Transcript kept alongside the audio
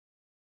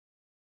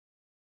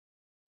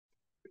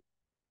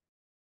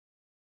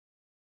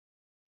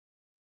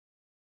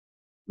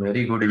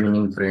Very good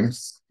evening,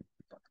 friends.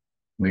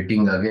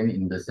 Meeting again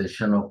in the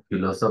session of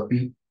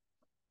philosophy,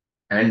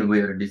 and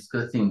we are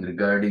discussing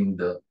regarding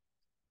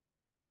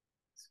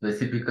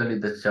specifically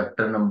the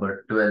chapter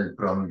number 12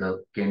 from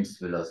the Kant's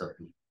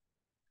philosophy.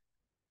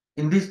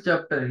 In this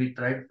chapter, he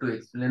tried to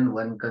explain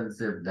one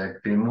concept that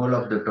removal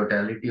of the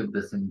totality of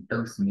the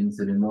symptoms means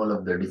removal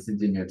of the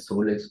disease in its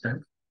whole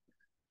extent,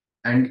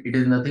 and it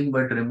is nothing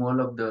but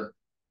removal of the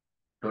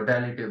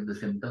totality of the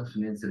symptoms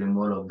means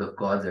removal of the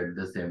cause at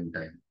the same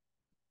time.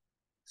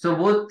 So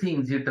both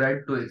things he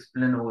tried to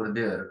explain over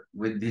there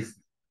with this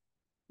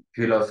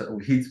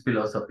his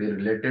philosophy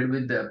related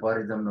with the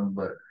aphorism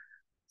number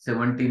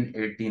 17,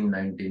 18,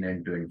 19,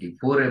 and 20.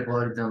 Four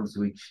aphorisms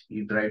which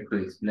he tried to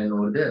explain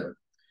over there.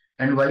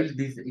 And while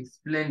this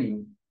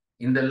explaining,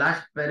 in the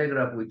last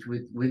paragraph with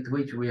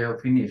which we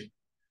have finished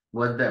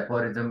was the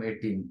aphorism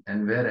 18,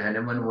 and where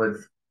Hahnemann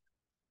was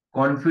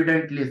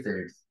confidently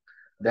says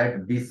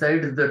that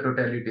besides the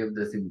totality of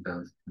the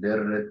symptoms,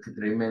 there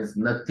remains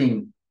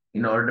nothing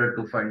in order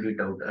to find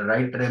it out, a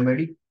right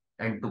remedy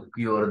and to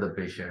cure the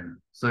patient.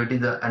 So it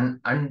is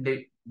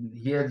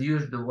he has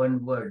used the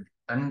one word,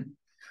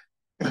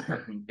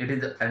 it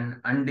is an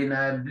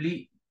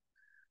undeniably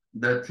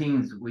the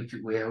things which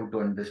we have to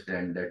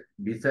understand that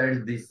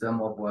besides this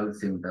sum of all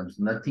symptoms,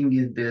 nothing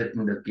is there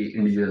in the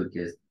individual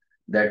case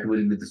that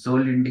will be the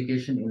sole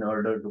indication in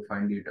order to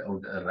find it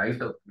out a right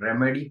of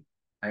remedy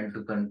and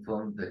to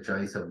confirm the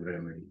choice of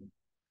remedy.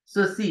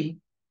 So see,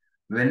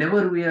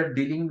 whenever we are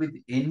dealing with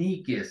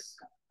any case,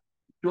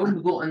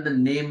 don't go on the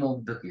name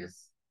of the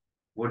case.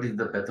 What is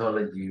the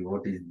pathology?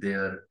 What is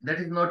there? That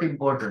is not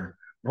important.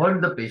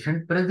 What the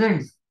patient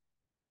presents.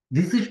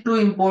 This is too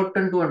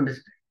important to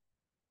understand.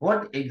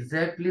 What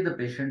exactly the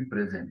patient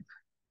presents.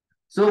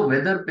 So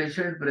whether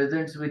patient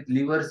presents with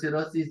liver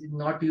cirrhosis is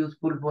not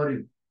useful for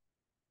you.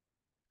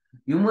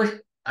 You must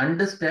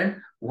understand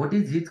what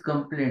is his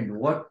complaint,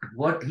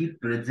 what he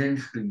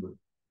presents to you.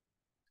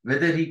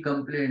 Whether he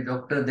complains,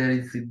 doctor, there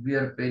is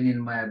severe pain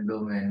in my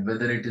abdomen,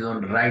 whether it is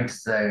on right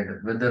side,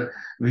 whether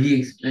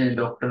we explain,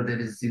 doctor, there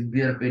is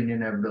severe pain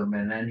in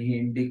abdomen, and he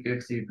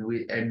indicates it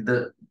at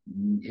the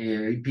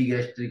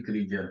epigastric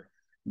region.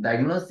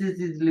 Diagnosis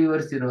is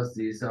liver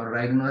cirrhosis or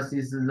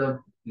diagnosis is of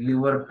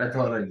liver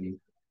pathology.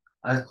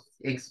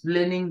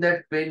 Explaining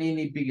that pain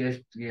in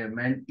epigastrium,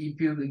 and if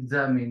you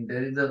examine,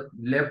 there is a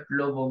left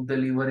lobe of the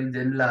liver is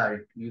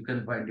enlarged, you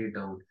can find it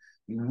out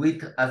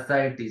with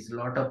ascites,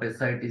 lot of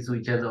ascites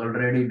which has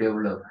already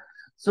developed.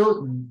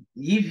 So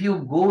if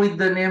you go with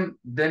the name,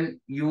 then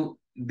you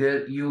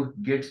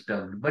get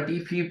stuck. But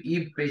if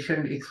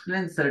patient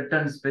explains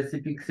certain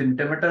specific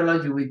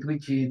symptomatology with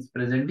which he is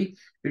presenting,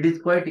 it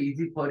is quite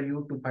easy for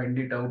you to find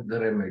it out the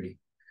remedy.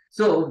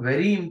 So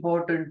very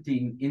important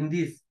thing in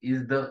this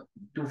is the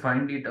to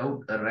find it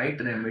out a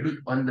right remedy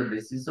on the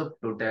basis of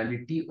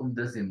totality of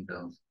the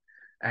symptoms,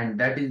 and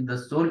that is the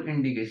sole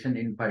indication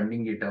in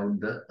finding it out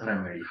the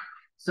remedy.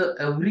 So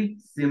every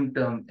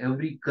symptom,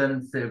 every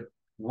concept,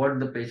 what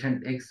the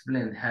patient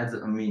explains has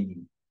a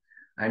meaning,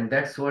 and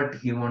that's what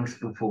he wants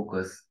to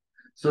focus.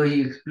 So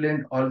he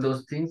explained all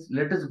those things.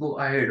 Let us go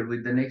ahead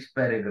with the next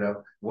paragraph,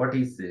 what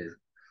he says.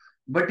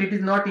 But it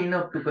is not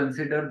enough to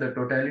consider the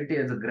totality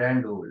as a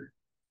grand whole.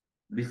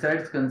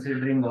 Besides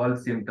considering all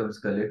symptoms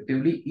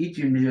collectively, each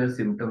individual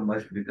symptom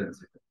must be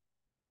considered.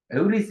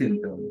 Every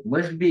symptom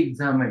must be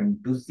examined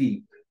to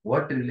see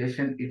what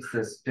relation it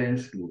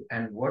sustains to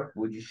and what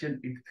position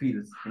it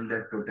fills in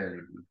that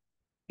totality,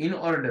 in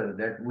order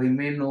that we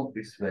may know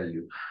its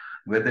value,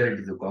 whether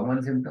it is a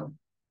common symptom,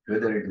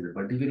 whether it is a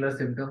particular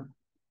symptom,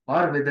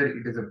 or whether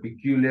it is a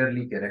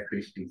peculiarly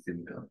characteristic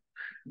symptom.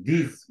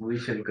 This we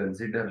shall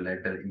consider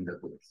later in the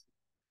course.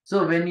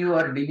 So when you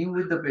are dealing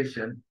with the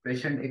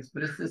patient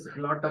expresses a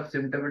lot of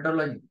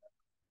symptomatology.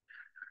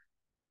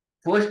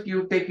 First,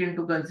 you take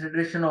into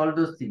consideration all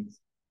those things.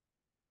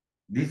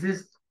 This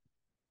is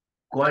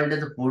called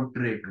as a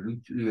portrait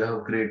which you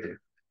have created.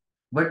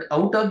 But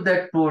out of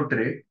that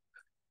portrait,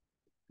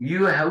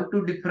 you have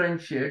to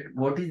differentiate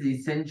what is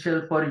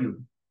essential for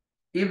you.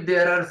 If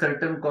there are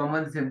certain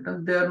common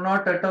symptoms, they are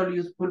not at all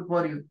useful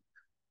for you.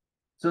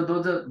 So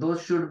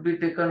those should be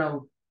taken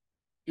out.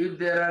 If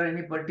there are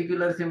any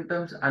particular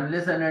symptoms,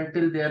 unless and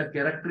until they are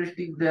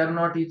characteristic, they are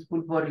not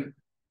useful for you.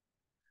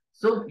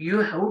 So you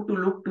have to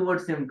look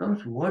towards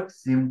symptoms, what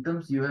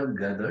symptoms you have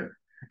gathered,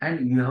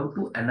 and you have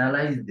to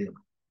analyze them.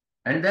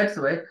 And that's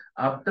why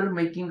after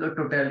making a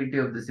totality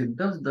of the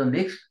symptoms, the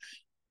next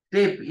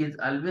step is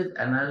always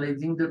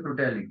analyzing the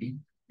totality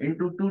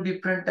into two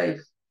different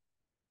types.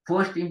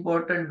 First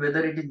important,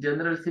 whether it is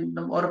general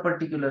symptom or a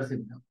particular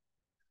symptom.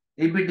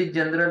 If it is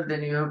general,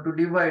 then you have to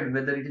divide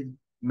whether it is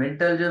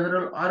mental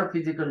general or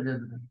physical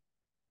general.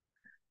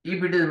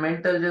 If it is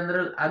mental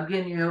general,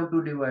 again you have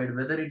to divide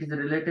whether it is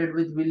related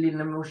with will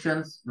and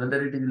emotions,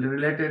 whether it is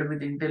related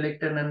with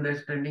intellect and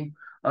understanding,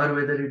 or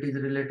whether it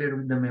is related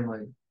with the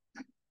memory.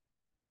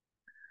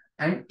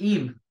 And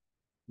if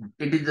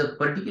it is a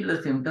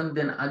particular symptom,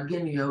 then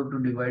again you have to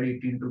divide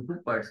it into two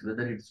parts,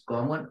 whether it's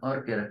common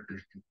or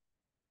characteristic.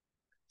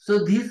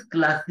 So this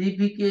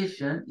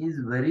classification is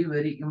very,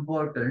 very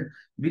important,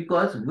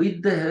 because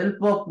with the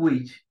help of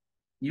which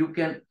you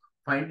can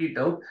find it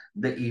out,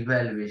 the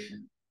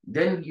evaluation.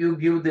 Then you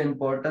give the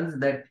importance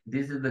that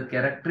this is the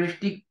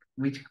characteristic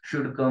which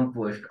should come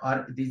first,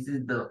 or this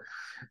is the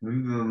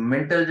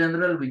mental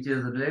general which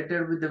is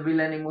related with the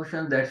will and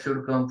emotion that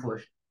should come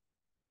first.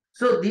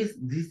 So this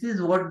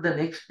is what the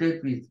next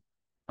step is,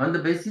 on the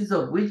basis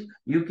of which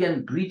you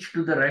can reach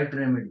to the right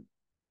remedy.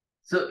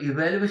 So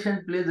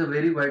evaluation plays a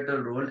very vital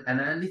role,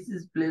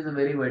 analysis plays a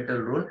very vital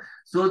role,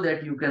 so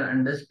that you can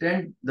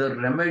understand the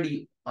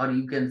remedy, or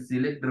you can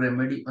select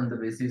remedy on the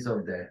basis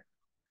of that.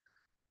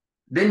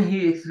 Then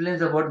he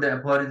explains about the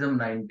aphorism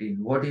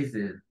 19. What he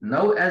says: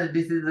 now as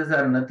diseases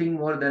are nothing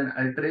more than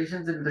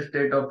alterations in the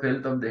state of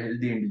health of the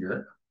healthy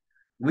individual,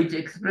 which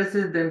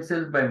expresses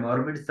themselves by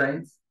morbid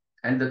signs,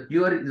 and the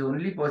cure is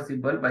only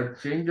possible by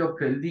change of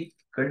healthy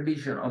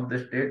condition of the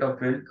state of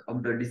health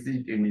of the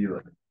diseased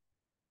individual.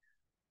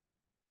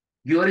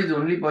 Cure is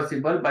only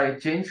possible by a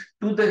change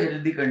to the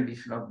healthy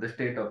condition of the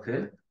state of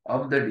health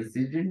of the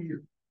diseased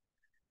individual.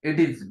 It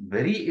is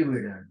very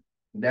evident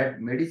that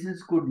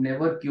medicines could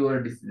never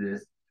cure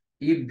diseases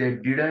if they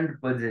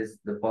didn't possess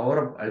the power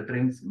of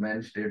altering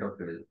man's state of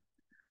health,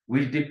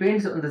 which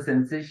depends on the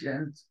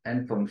sensations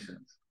and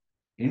functions.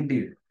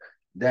 Indeed,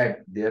 that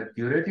their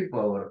curative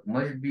power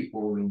must be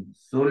owing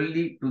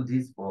solely to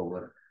this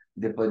power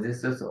the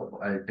possessors of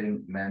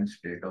altering man's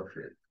state of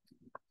health.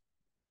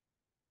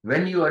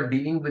 When you are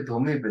dealing with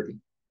homeopathy,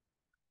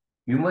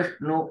 you must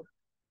know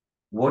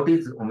what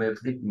is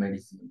homeopathic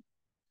medicine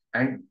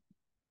and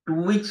to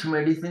which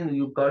medicine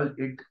you call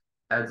it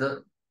as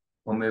a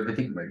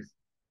homeopathic medicine.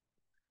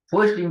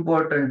 First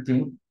important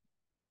thing,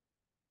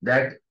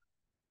 that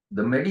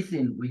the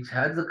medicine which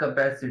has the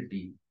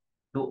capacity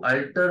to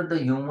alter the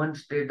human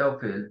state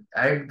of health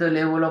at the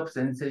level of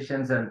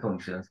sensations and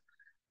functions,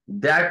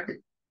 that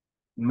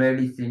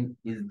medicine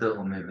is the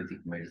homeopathic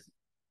medicine.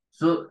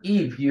 So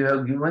if you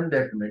have given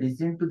that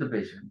medicine to the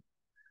patient,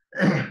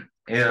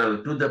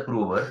 to the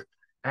prover,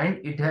 and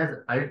it has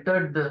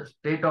altered the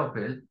state of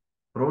health,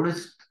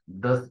 produced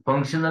the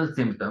functional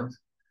symptoms,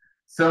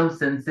 some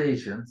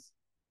sensations,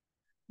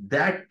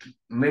 that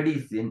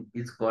medicine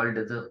is called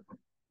as a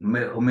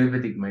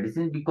homeopathic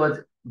medicine, because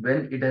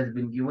when it has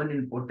been given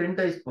in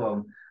potentized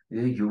form,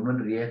 the human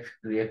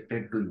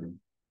reacted to it.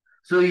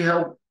 So you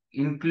have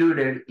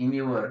included in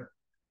your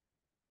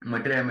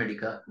materia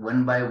medica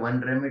one by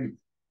one remedies.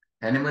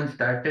 Hahnemann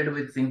started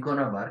with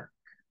cinchona bark,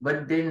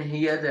 but then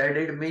he has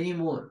added many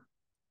more.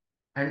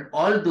 And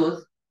all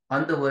those,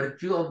 on the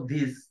virtue of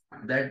this,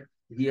 that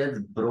he has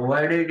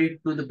provided it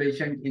to the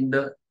patient in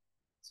the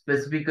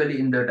specifically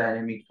in the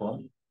dynamic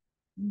form,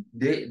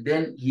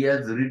 then he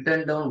has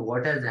written down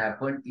what has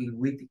happened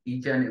with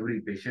each and every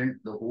patient,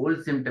 the whole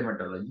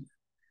symptomatology.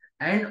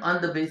 And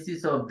on the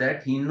basis of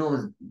that, he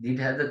knows it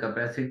has a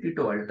capacity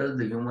to alter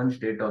the human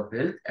state of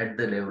health at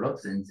the level of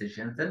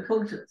sensations and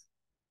functions.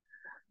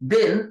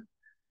 Then,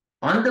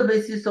 on the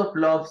basis of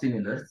law of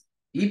similars,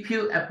 if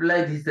you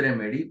apply this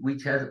remedy,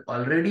 which has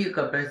already a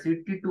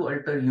capacity to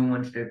alter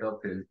human state of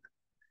health,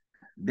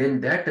 then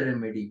that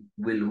remedy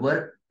will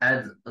work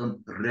as a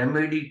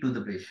remedy to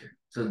the patient.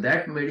 So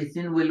that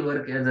medicine will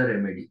work as a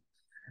remedy.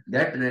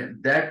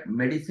 That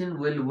medicine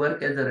will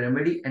work as a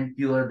remedy and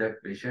cure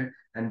that patient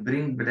and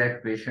bring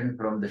that patient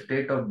from the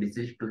state of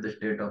disease to the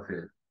state of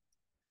health.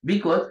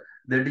 Because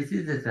the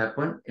disease has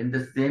happened in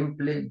the same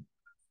plane,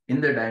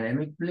 in the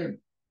dynamic plane.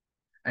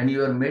 And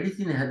your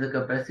medicine has a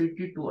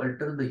capacity to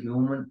alter the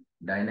human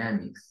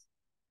dynamics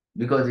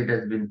because it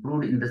has been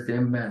proved in the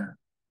same manner.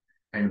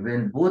 And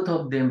when both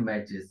of them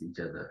matches each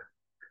other,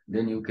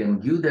 then you can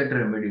give that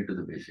remedy to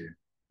the patient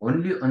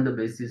only on the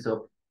basis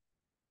of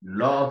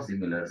law of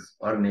similars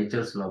or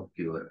nature's law of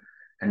cure.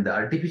 And the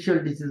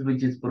artificial disease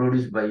which is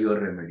produced by your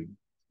remedy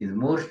is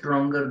more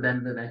stronger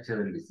than the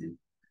natural disease.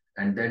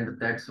 And then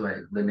that's why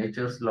the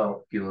nature's law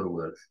of cure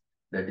works.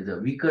 That is a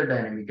weaker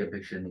dynamic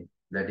affection.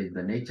 That is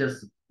the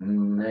nature's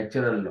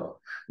natural law.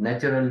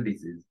 Natural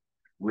disease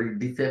will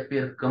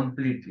disappear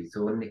completely.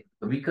 So when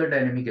a weaker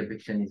dynamic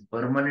affection is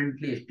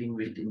permanently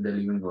extinguished in the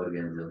living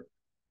organism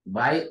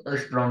by a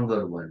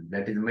stronger one,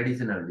 that is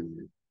medicinal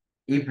disease.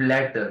 If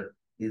latter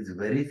is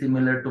very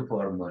similar to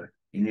former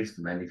in its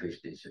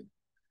manifestation.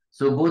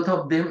 So both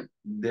of them,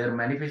 their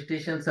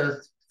manifestations are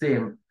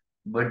same,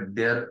 but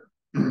their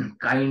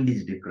kind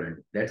is different.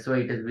 That's why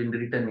it has been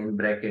written in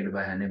bracket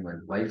by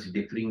Hahnemann, whilst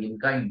differing in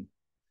kind.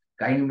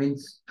 Kind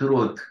means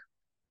truth.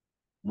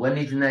 One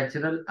is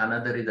natural,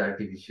 another is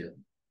artificial.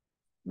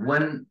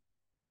 One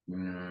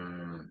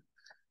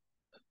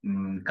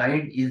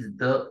kind is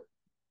the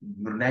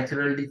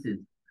natural disease.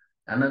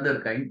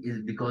 Another kind is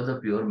because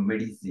of your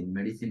medicine.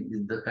 Medicine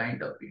is the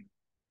kind of it.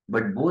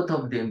 But both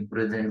of them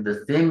present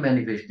the same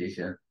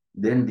manifestation,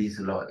 then this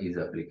law is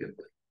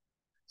applicable.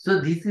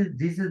 So this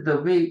is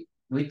the way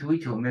with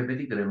which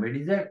homeopathic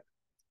remedies act.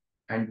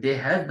 And they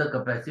have the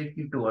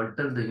capacity to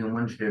alter the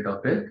human state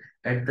of health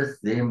at the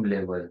same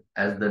level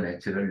as the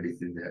natural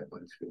disease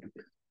happens to be.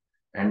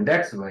 And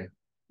that's why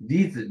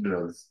These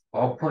drugs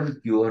often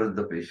cure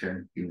the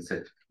patient in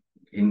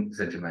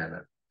such a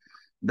manner.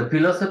 The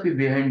philosophy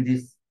behind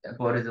this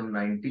aphorism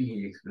 19,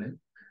 he explained.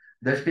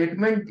 The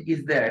statement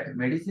is that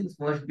medicines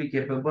must be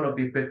capable of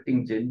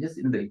effecting changes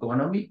in the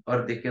economy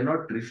or they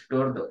cannot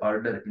restore the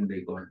order in the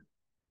economy.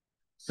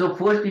 So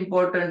first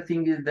important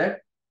thing is that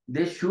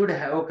they should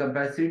have a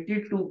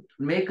capacity to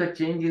make a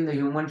change in the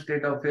human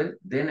state of health,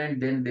 then and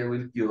then they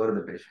will cure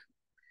the patient.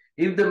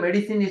 If the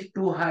medicine is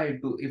too high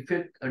to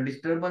effect a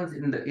disturbance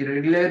in the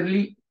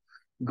irregularly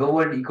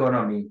governed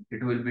economy,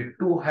 it will be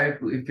too high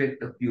to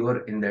effect a cure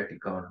in that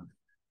economy.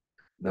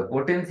 The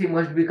potency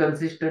must be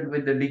consistent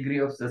with the degree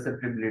of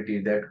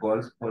susceptibility that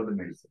calls for the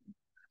medicine.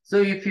 So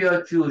if you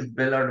have choose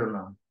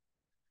belladonna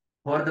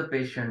for the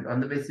patient on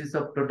the basis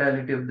of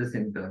totality of the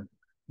symptom,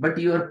 but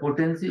your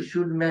potency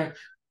should match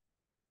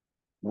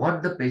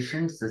what the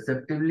patient's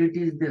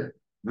susceptibility is there.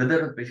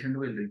 Whether the patient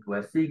will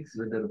require 6,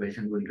 whether the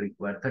patient will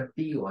require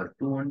 30 or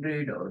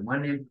 200 or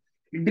 1 M.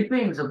 It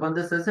depends upon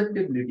the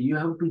susceptibility. You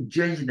have to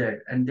judge that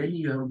and then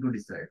you have to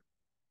decide.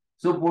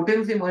 So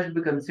potency must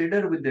be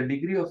considered with the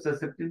degree of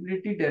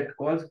susceptibility that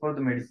calls for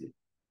the medicine.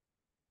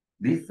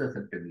 This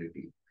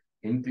susceptibility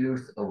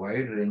includes a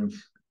wide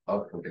range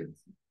of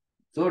potency,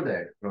 so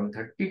that from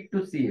 30 to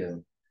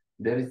cm,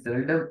 there is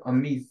seldom a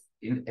miss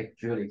in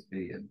actual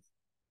experience.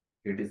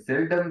 It is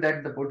seldom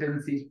that the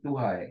potency is too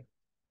high,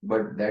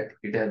 but that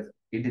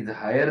it is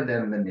higher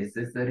than the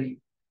necessary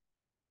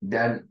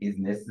than is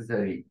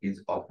necessary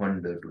is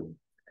often the truth.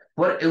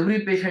 For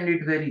every patient,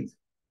 it varies.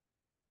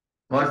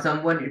 For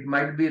someone, it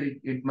might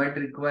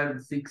require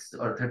 6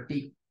 or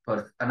 30.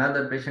 For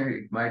another patient,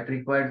 it might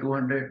require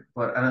 200.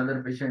 For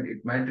another patient,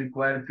 it might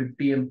require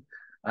 50 m.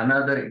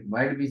 Another, it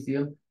might be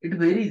cm. It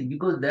varies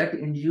because that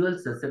individual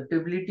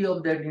susceptibility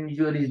of that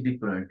individual is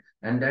different,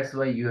 and that's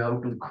why you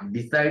have to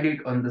decide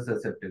it on the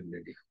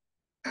susceptibility.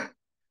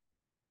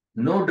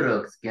 No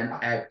drugs can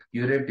act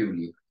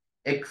curatively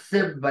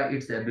except by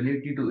its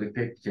ability to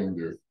effect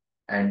changes,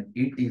 and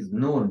it is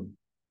known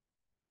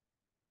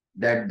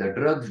that the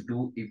drugs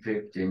do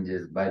effect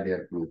changes by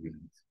their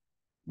provings.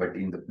 But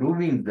in the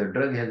provings, the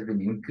drug has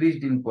been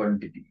increased in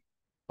quantity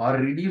or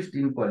reduced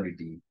in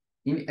quality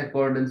in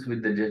accordance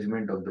with the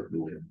judgment of the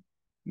prover.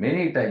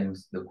 Many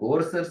times, the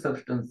coarser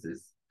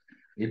substances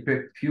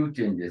effect few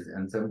changes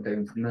and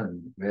sometimes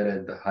none,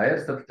 whereas the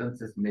higher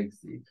substances make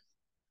it.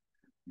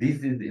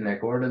 This is in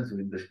accordance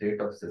with the state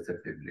of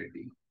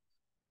susceptibility.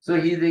 So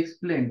he is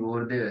explained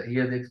over there. He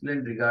has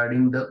explained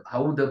regarding the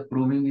how the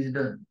proving is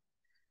done.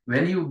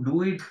 When you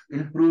do it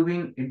in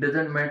proving, it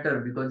doesn't matter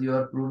because you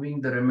are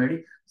proving the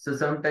remedy. So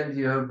sometimes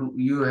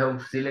you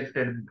have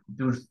selected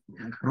to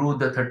prove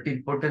the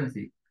 30th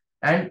potency,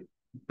 and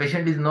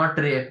patient is not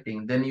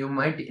reacting. Then you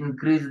might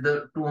increase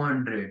the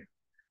 200,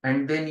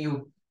 and then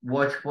you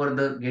watch for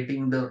the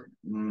getting the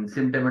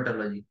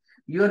symptomatology.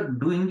 You are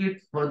doing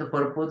it for the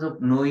purpose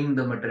of knowing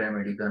the materia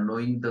medica,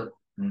 knowing the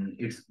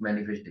its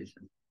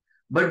manifestation.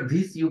 But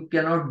this you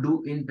cannot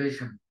do in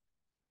patient.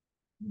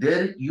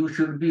 There you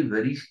should be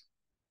very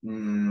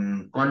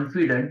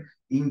confident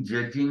in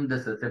judging the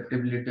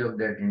susceptibility of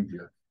that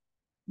injury.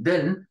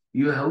 Then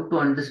you have to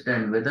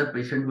understand whether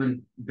patient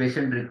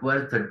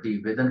requires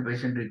 30, whether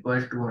patient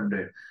requires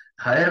 200.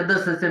 Higher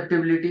the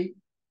susceptibility,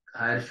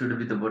 higher should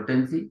be the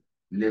potency,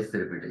 less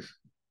repetition.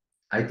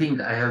 I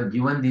think I have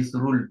given this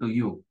rule to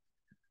you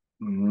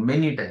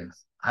many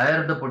times.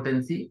 Higher the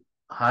potency,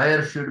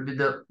 higher should be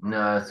the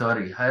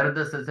higher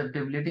the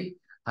susceptibility,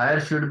 higher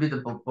should be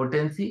the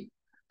potency,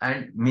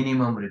 and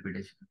minimum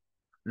repetition.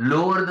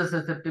 Lower the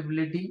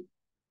susceptibility,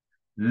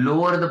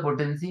 lower the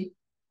potency,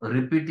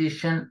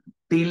 repetition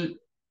till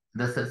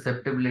the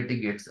susceptibility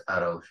gets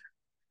aroused.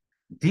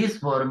 This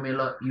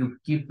formula, you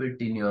keep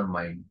it in your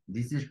mind.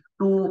 This is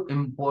too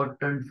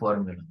important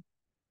formula.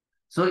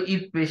 So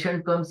if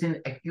patient comes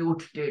in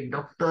acute state,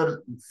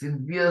 doctor,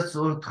 severe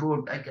sore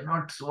throat, I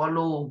cannot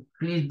swallow,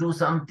 please do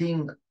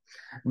something.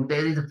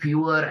 There is a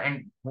fever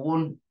and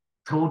whole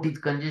throat is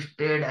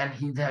congested and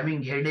he's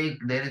having headache.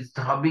 There is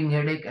throbbing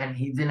headache and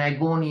he's in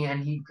agony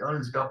and he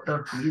tells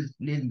doctor, please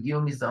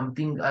give me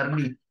something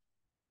early.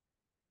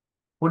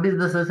 What is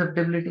the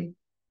susceptibility?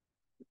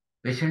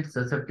 Patient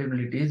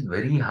susceptibility is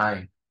very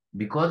high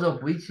because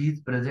of which he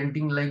is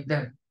presenting like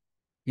that.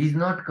 He's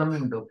not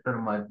coming,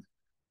 doctor,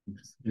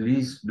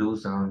 please do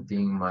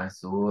something, my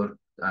sore,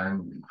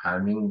 I'm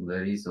having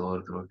very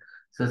sore throat.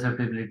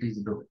 Susceptibility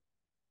is low.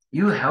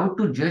 You have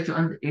to judge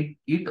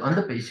it on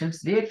the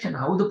patient's reaction,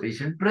 how the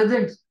patient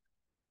presents.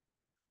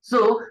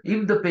 So,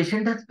 if the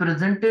patient has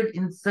presented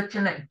in such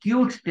an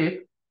acute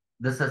state,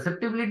 the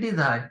susceptibility is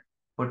high,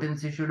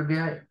 potency should be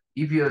high.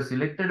 If you have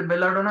selected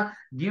belladonna,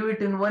 give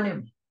it in 1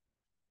 M.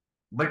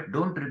 But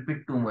don't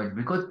repeat too much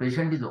because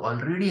patient is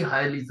already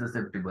highly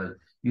susceptible.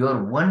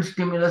 Your one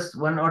stimulus,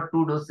 1 or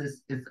 2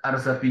 doses are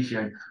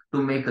sufficient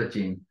to make a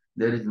change.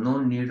 There is no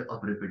need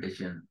of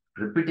repetition.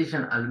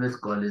 Repetition always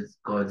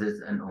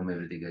causes an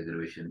homeopathic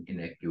aggravation in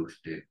acute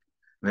state.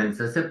 When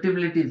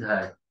susceptibility is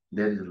high,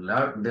 there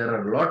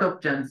are a lot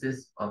of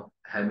chances of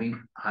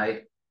having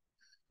high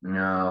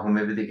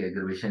homeopathic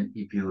aggravation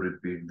if you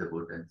repeat the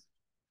potency.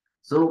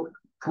 So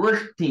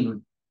first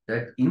thing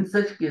that in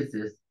such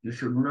cases you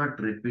should not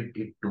repeat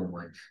it too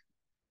much.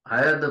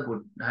 Higher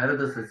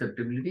the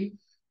susceptibility,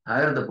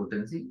 higher the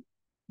potency,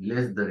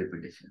 less the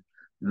repetition.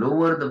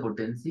 Lower the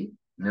potency,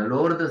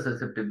 lower the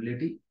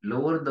susceptibility,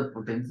 lower the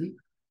potency.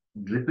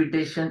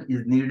 Repetition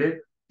is needed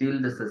till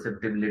the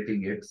susceptibility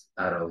gets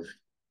aroused.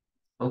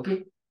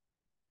 Okay.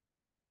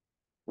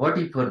 What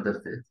he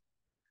further says?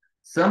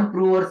 Some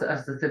provers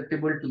are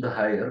susceptible to the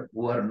higher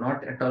who are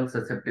not at all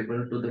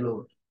susceptible to the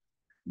lower.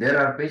 There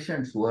are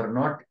patients who are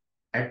not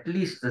at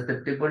least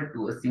susceptible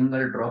to a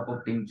single drop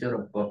of tincture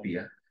of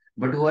coffea,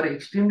 but who are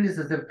extremely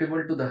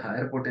susceptible to the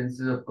higher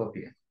potencies of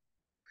coffea.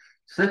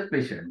 Such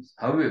patients,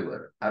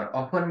 however, are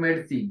often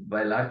made sick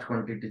by large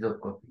quantities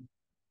of coffee.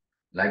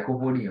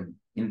 Lycopodium,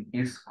 in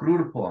its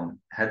crude form,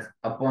 has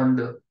upon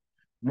the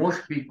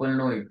most people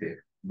no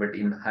effect, but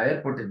in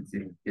higher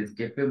potency is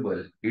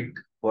capable, it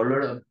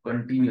followed up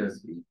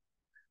continuously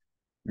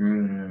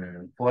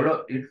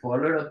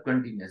followed up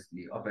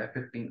continuously of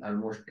affecting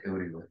almost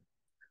everyone.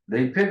 The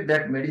effect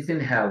that medicine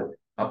have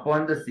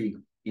upon the sick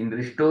in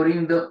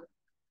restoring the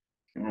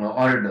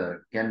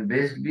order can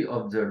best be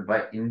observed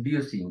by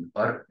inducing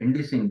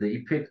the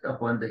effect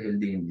upon the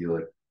healthy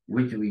individual,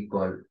 which we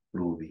call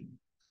proving.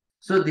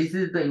 So this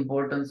is the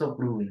importance of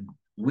proving.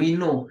 We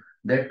know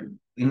that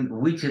in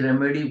which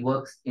remedy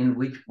works in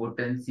which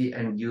potency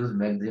and gives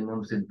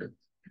maximum symptoms.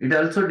 It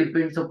also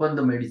depends upon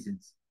the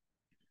medicines.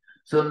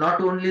 So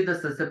not only the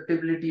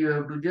susceptibility you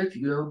have to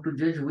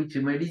judge which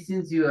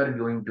medicines you are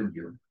going to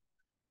give.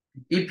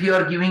 If you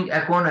are giving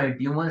aconite,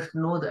 you must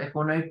know the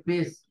aconite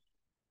pace.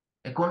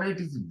 Aconite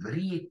is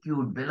very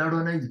acute,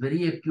 belladonna is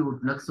very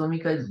acute,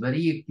 naxomica is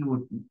very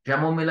acute,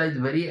 chamomilla is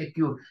very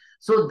acute.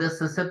 So the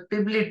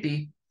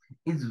susceptibility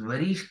is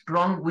very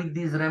strong with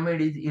these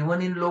remedies,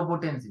 even in low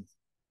potencies.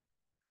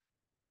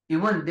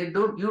 Even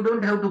you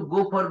don't have to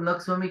go for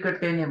naxomica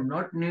 10 m,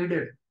 not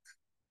needed.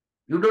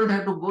 You don't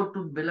have to go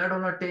to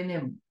belladonna 10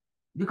 m.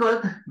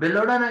 Because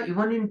belladonna,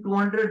 even in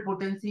 200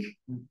 potency,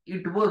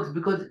 it works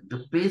because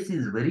the pace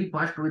is very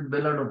fast with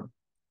belladonna.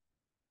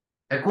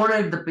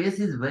 Aconite, the pace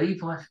is very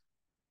fast.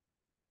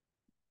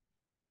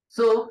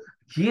 So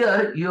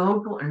here you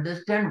have to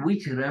understand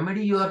which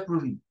remedy you are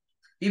proving.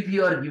 If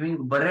you are giving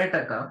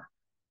Barataka,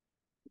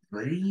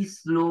 very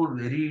slow,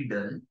 very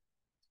dull,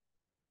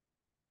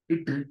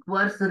 it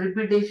requires a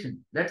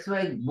repetition. That's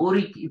why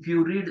Boric, if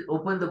you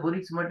open the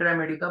Boric's Matra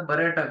Medica,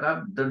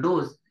 Barataka, the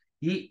dose,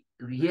 he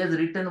has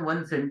written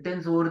one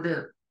sentence over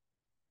there.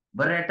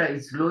 Barata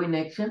is slow in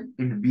action,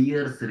 it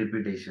bears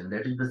repetition.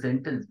 That is the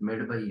sentence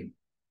made by him.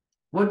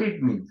 What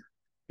it means?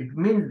 It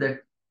means that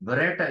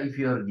Barata, if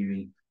you are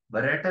giving,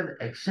 Barata,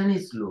 the action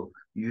is slow.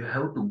 You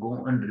have to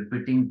go on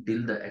repeating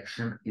till the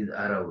action is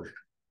aroused.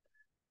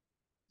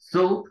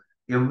 So,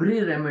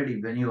 every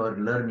remedy, when you are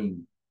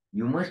learning,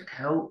 you must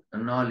have a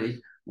knowledge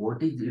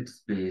what is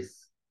its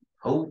pace,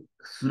 how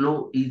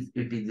slow is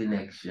in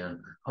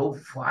action, how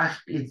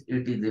fast is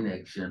it is in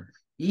action.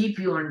 If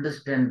you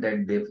understand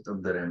that depth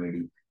of the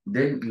remedy,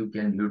 then you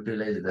can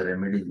utilize the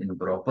remedies in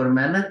proper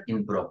manner,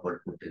 in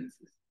proper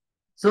potencies.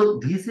 So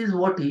this is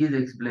what he is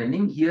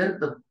explaining here.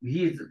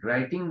 He is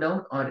writing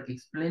down or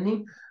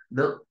explaining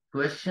the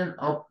question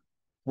of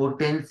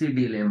potency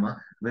dilemma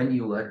when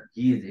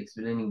he is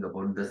explaining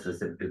about the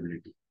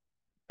susceptibility.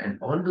 And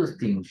all those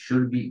things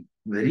should be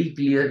very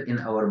clear in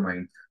our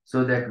mind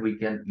so that we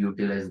can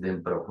utilize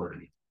them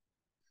properly.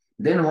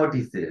 Then what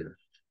he says,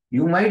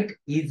 you might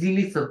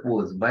easily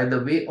suppose by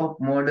the way of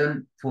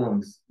modern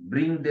firms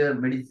bring their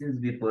medicines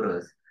before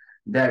us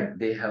that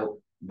they have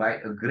by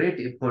a great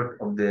effort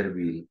of their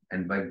will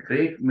and by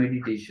great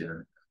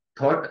meditation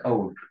thought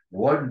out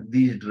what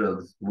these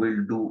drugs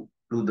will do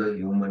to the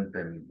human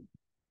family.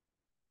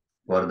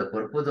 For the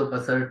purpose of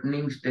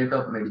ascertaining state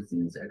of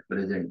medicines at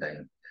present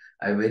time,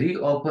 I very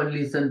often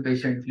listen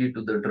patiently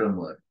to the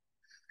drummer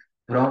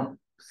from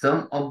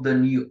some of the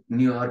New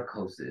York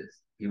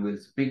houses.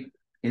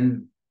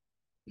 In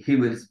he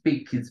will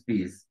speak his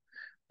piece,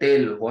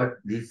 tell what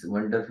this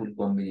wonderful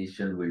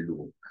combination will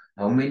do,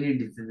 how many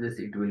diseases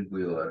it will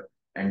cure,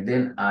 and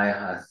then I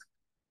ask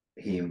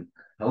him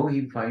how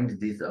he finds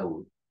this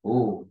out.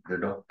 Oh, the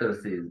doctor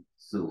says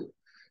so.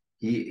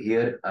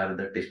 Here are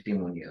the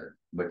testimonials.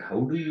 But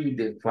how do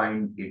they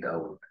find it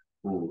out?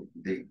 Oh,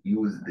 they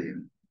use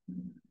them.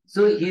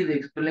 So he is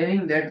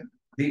explaining that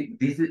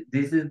these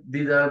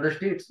are the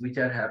states which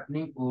are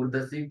happening over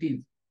the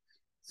cities.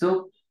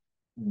 So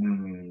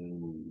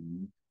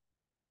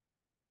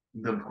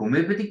the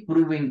homeopathic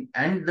proving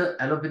and the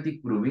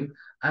allopathic proving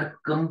are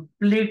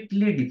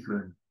completely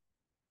different.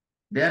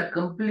 They are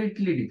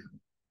completely different.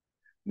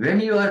 When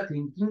you are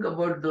thinking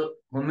about the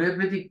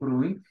homeopathic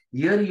proving,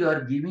 here you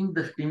are giving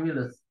the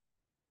stimulus.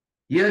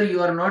 Here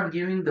you are not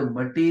giving the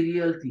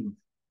material things.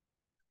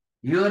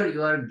 Here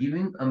you are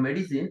giving a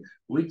medicine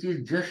which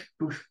is just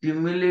to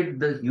stimulate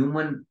the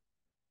human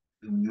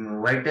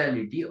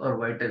vitality or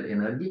vital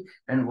energy,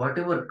 and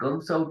whatever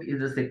comes out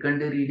is a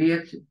secondary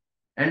reaction.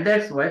 And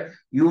that's why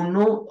you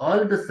know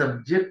all the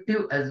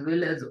subjective as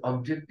well as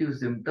objective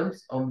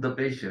symptoms of the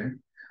patient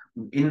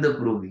in the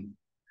proving.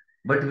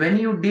 But when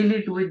you deal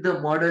it with the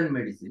modern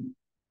medicine,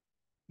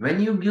 when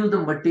you give the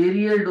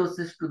material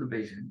doses to the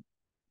patient,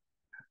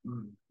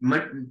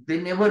 but they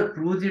never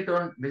cruise it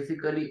on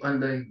basically on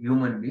the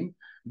human being,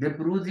 they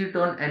cruise it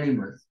on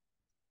animals.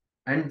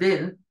 And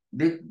then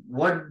they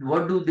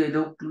what do they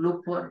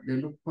look for? They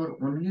look for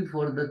only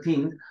for the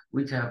things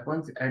which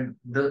happens at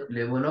the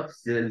level of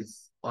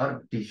cells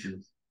or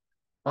tissues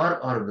or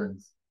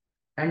organs.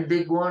 And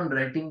they go on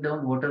writing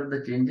down what are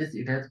the changes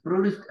it has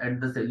produced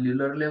at the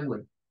cellular level,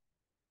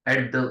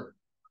 at the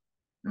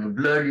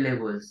blood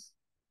levels,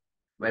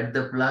 at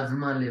the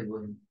plasma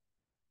level,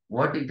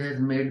 what it has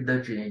made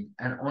the change,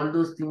 and all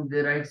those things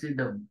they write it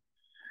down.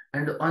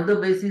 And on the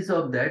basis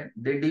of that,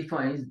 they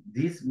define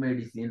this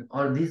medicine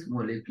or this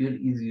molecule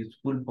is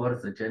useful for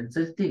such and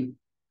such thing.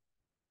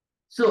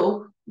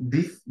 So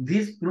this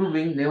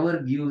proving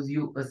never gives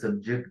you a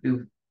subjective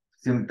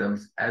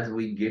symptoms as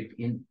we get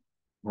in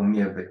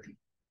homeopathy,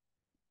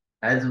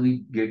 as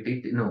we get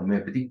it in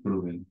homeopathic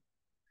proving.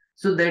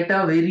 So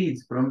data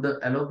varies from the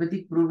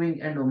allopathic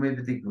proving and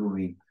homeopathic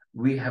proving.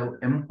 We have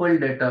ample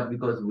data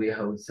because we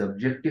have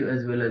subjective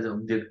as well as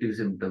objective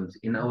symptoms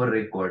in our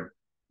record.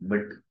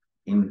 But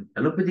in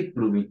allopathic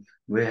proving,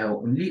 we have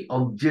only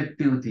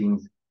objective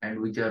things and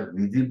which are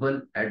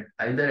visible at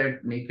either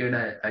at naked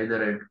eye,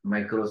 either at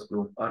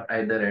microscope, or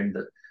either at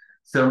the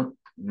some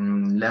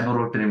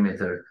laboratory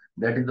method.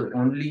 That is the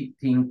only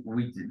thing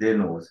which they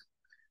knows.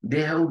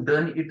 They have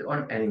done it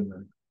on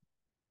animals.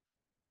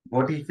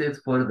 What he says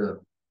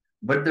further,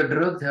 but the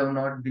drugs have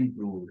not been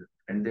proved,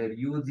 and their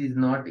use is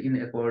not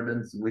in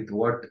accordance with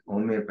what the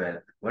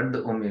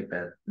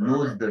homeopath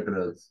knows the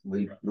drugs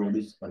will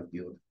produce or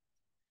cure.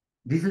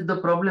 This is the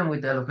problem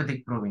with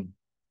allopathic proving.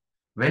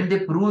 When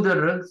they prove the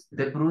drugs,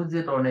 they prove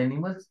it on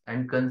animals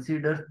and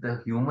consider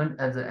the human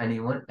as an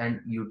animal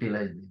and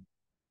utilize them.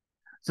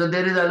 So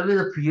there is always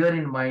a fear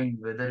in mind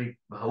whether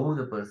how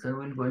the person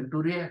will going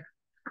to react.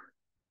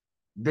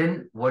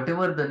 Then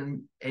whatever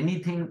the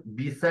anything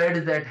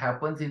besides that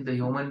happens in the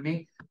human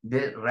being,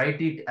 they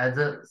write it as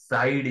a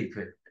side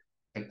effect.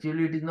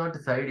 Actually, it is not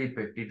a side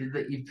effect, it is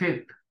the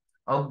effect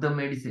of the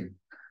medicine.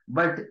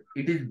 But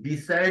it is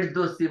besides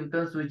those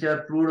symptoms which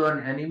are proved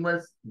on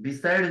animals,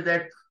 besides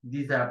that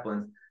this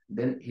happens,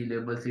 then he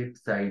labels it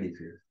side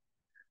effect.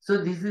 So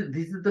this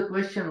is the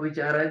question which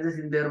arises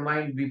in their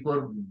mind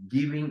before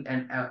giving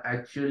and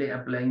actually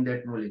applying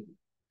that molecule.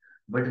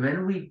 But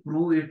when we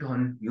prove it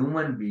on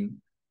human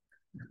being,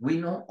 we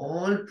know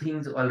all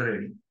things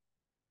already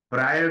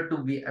prior to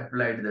be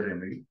applied the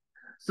remedy.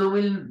 So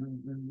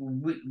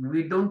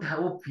we don't have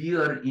a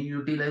fear in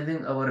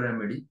utilizing our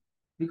remedy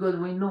because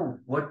we know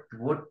what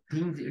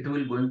things it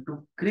will going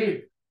to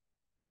create.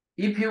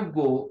 If you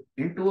go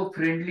into a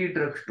friendly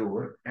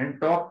drugstore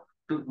and talk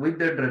with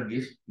the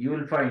druggist, you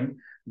will find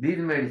these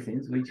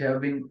medicines which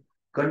have been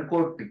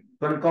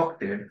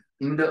concocted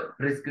in the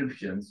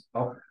prescriptions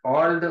of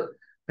all the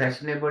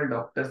fashionable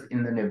doctors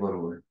in the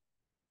neighborhood.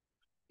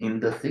 In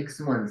the 6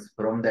 months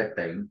from that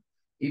time,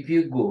 if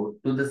you go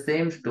to the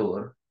same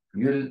store,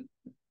 you'll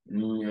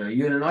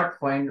not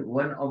find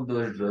one of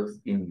those drugs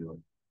in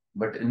you,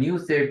 but a new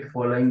set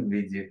following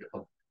visit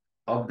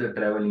of the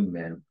traveling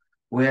man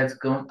who has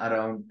come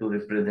around to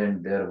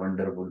represent their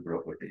wonderful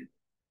properties.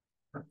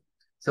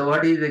 So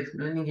what he is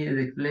explaining? He is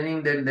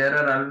explaining that there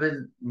are always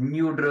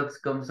new drugs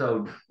comes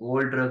out,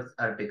 old drugs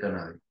are taken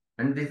away.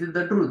 And this is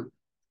the truth.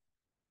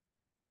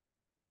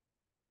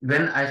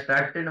 When I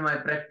started my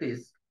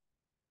practice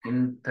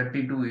in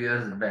 32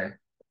 years back,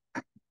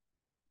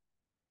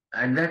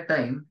 at that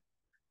time,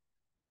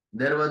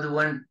 there was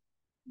one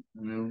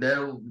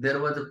there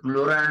was a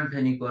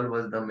chloramphenicol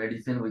was the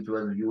medicine which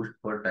was used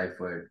for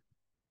typhoid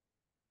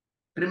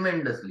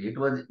tremendously. It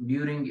was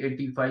during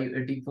 85,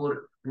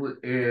 84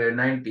 to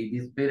 90,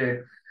 this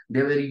period,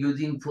 they were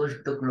using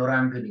first the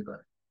chloramphenicol.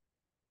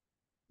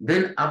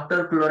 Then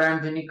after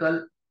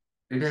chloramphenicol,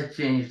 it has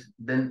changed.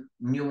 Then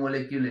new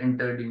molecule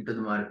entered into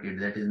the market,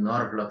 that is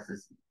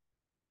norfloxacin.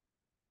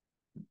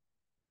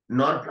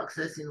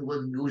 Norfloxacin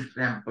was used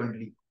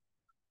rampantly.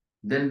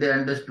 Then they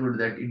understood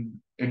that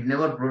it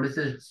never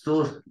produces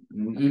so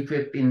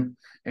effect in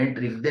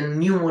entry. Then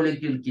new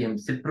molecule came,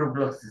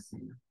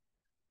 ciprofloxacin.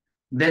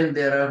 Then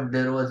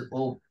there was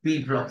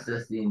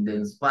p-floxacin,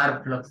 then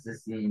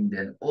sparfloxacin,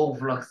 then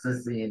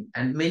ofloxacin,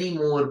 and many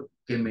more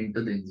came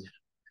into the existence.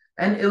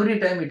 And every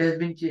time it has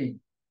been changed.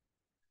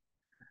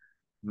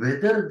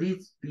 Whether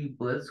these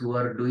people who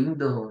are doing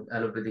the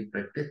allopathic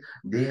practice,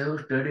 they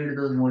have studied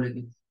those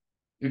molecules.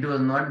 It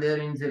was not there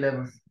in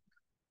syllabus.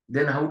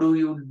 Then how do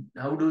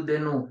they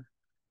know?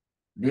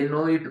 They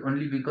know it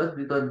only because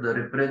the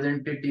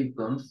representative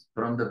comes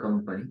from the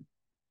company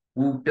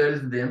who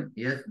tells them,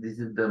 yes, this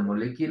is the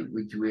molecule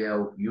which we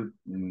have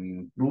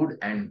proved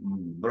and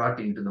brought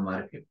into the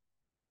market.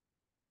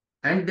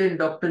 And then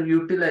doctor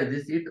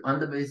utilizes it on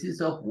the basis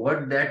of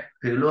what that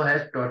fellow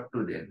has taught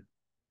to them.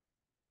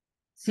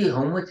 See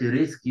how much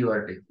risk you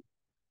are taking.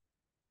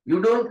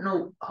 You don't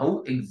know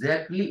how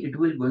exactly it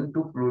will going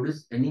to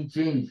produce any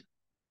change.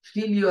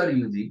 Still you are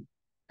using.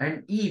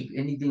 And if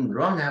anything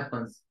wrong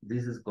happens,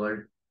 this is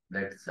called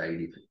that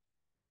side effect.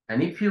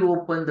 And if you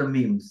open the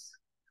memes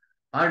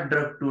or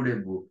drug today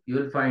book, you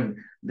will find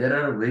there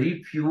are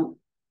very few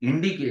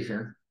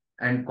indications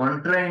and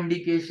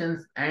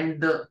contraindications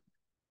and the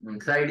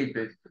side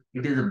effects.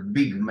 It is a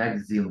big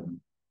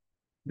maximum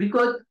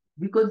because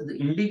the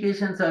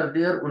indications are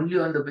there only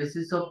on the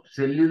basis of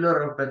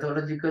cellular or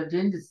pathological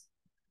changes.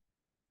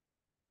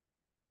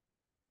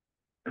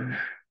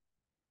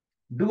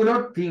 Do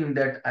not think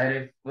that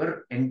I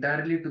refer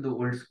entirely to the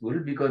old school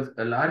because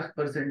a large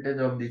percentage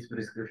of this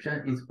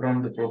prescription is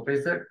from the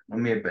professor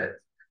homeopath,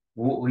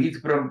 who is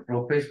from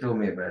professed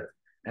homeopath,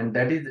 and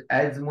that is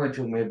as much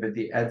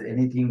homeopathy as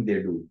anything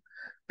they do.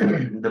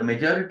 The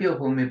majority of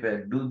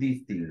homeopaths do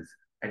these things,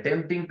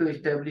 attempting to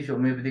establish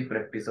homeopathic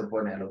practice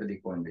upon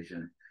allopathic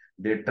foundation.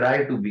 They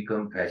try to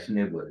become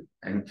fashionable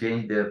and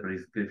change their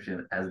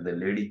prescription as the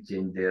ladies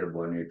change their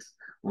bonnets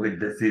with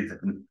the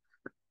season.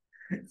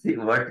 See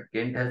what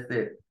Kent has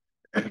said.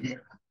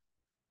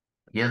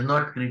 He has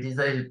not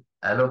criticized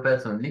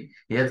allopaths only.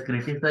 He has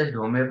criticized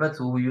homeopaths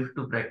who used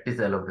to practice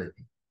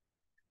allopathy.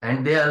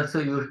 And they also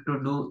used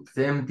to do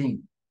same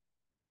thing.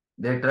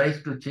 They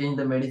tries to change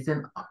the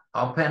medicine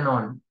off and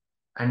on.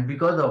 And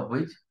because of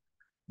which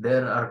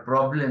there are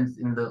problems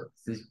in the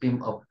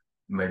system of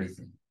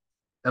medicine.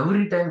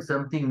 Every time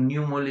something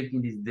new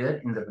molecule is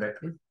there in the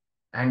practice,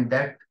 and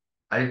that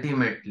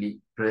ultimately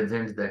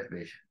presents that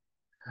patient.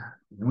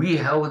 We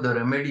have the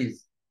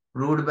remedies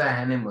proved by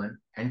Hahnemann,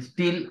 and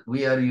still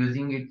we are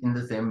using it in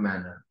the same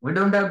manner. We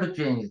don't have to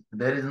change.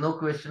 There is no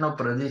question of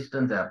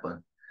resistance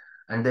happen.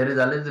 And there is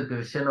always a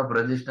question of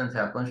resistance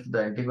happens to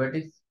the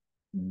antibiotics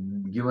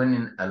given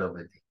in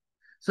allopathy.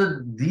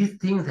 So these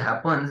things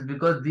happens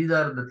because these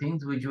are the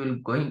things which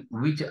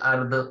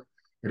are the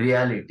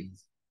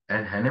realities.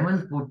 And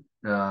Hahnemann put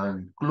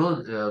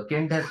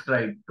Kent has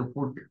tried to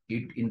put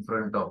it in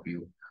front of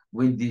you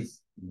with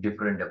this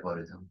different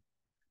aphorism.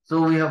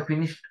 So we have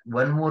finished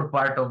one more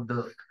part of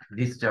the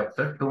this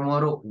chapter.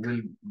 Tomorrow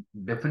we'll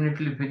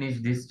definitely finish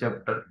this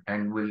chapter,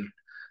 and we'll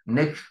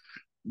next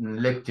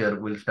lecture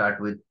we'll start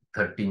with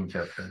 13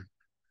 chapter.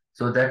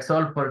 So that's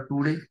all for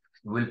today.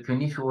 We'll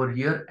finish over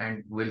here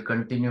and we'll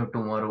continue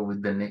tomorrow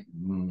with the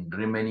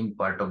remaining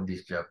part of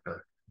this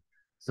chapter.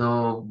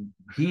 So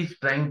he's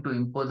trying to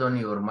impose on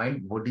your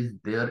mind what is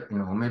there in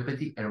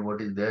homeopathy and what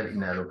is there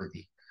in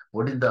allopathy.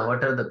 What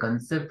are the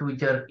concepts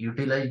which are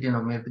utilized in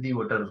homeopathy?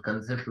 What are the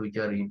concepts which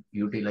are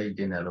utilized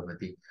in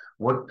allopathy?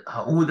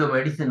 How the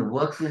medicine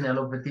works in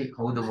allopathy?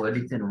 How the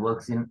medicine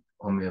works in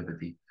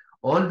homeopathy?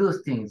 All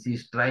those things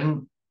he's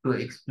trying to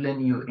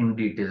explain you in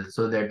detail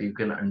so that you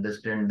can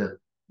understand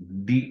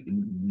the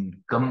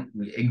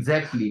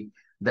exactly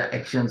the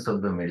actions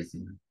of the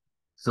medicine.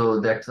 So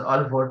that's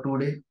all for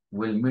today.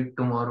 We'll meet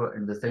tomorrow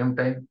at the same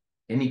time.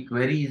 Any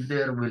query is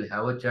there, we'll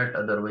have a chat.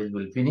 Otherwise,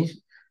 we'll finish.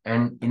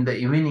 And in the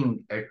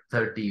evening at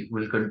 30,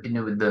 we'll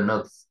continue with the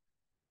nuts,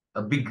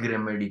 a big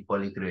remedy,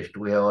 polycrest.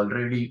 We have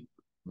already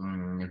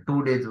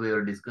 2 days we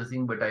are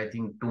discussing, but I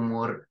think 2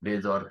 more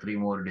days or 3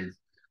 more days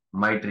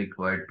might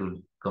require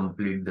to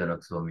complete the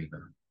Naxvamika.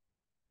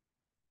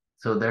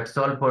 So that's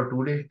all for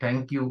today.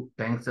 Thank you.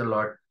 Thanks a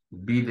lot.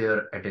 Be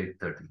there at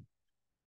 8:30.